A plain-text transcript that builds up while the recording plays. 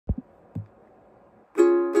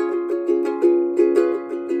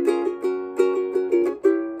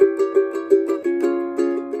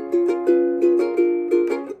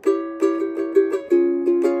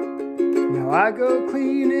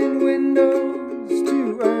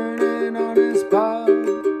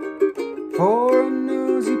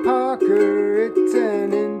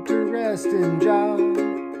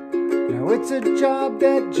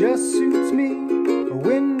just suits me. A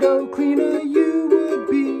window cleaner you would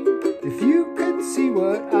be if you could see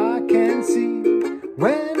what I can see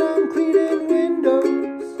when I'm cleaning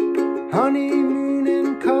windows.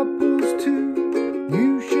 Honeymooning couples too,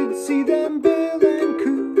 you should see them bill and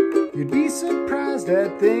coo. You'd be surprised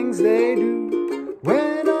at things they do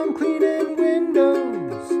when I'm cleaning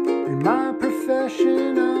windows. In my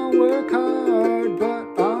profession I'll work hard,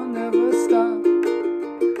 but I'll never stop.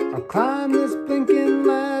 I'll climb this blinking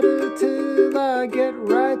ladder till I get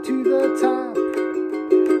right to the top.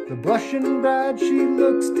 The blushing bride, she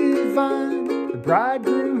looks divine. The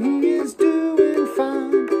bridegroom, he is doing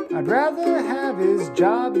fine. I'd rather have his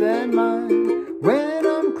job than mine when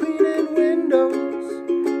I'm cleaning windows.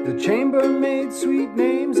 The chambermaid, sweet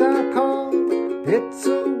names I call. It's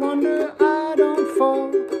a wonder I don't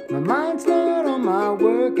fall. My mind's not on my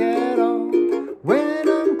work at all when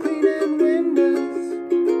I'm cleaning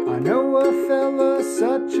windows. I know a fella,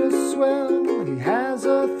 such a swell. He has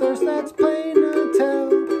a thirst that's plain to tell.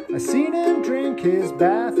 I seen him drink his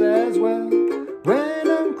bath as well when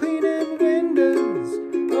I'm cleaning windows.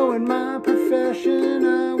 Oh, in my profession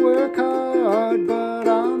I work hard, but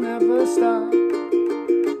I'll never stop.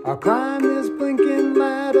 I'll climb this blinking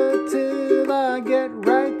ladder till I get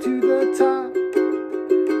right to the top.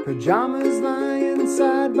 Pajamas lying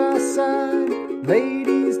side by side,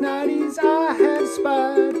 ladies' nighties I have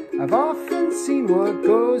spied. I've often seen what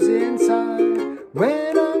goes inside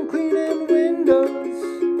when I'm cleaning windows.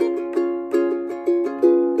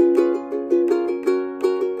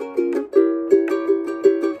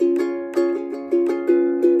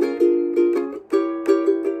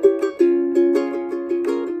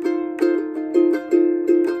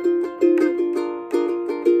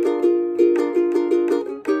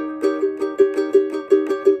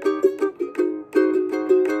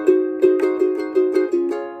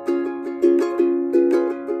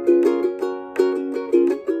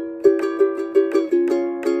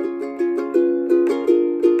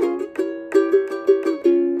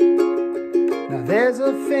 There's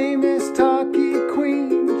a famous talkie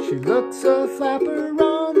queen. She looks a flapper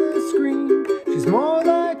on the screen. She's more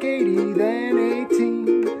like 80 than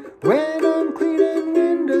 18 when I'm cleaning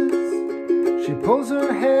windows. She pulls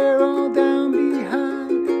her hair all down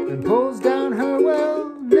behind and pulls down her, well,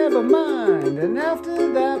 never mind. And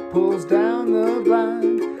after that pulls down the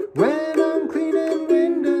blind when I'm cleaning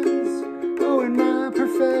windows. Oh, in my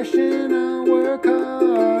profession I work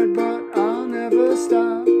hard, but I'll never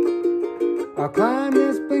stop. I'll climb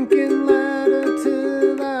this blinking ladder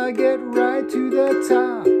till I get right to the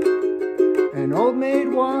top. An old maid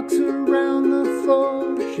walks around the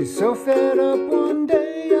floor. She's so fed up one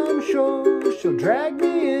day I'm sure she'll drag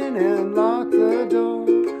me in and lock the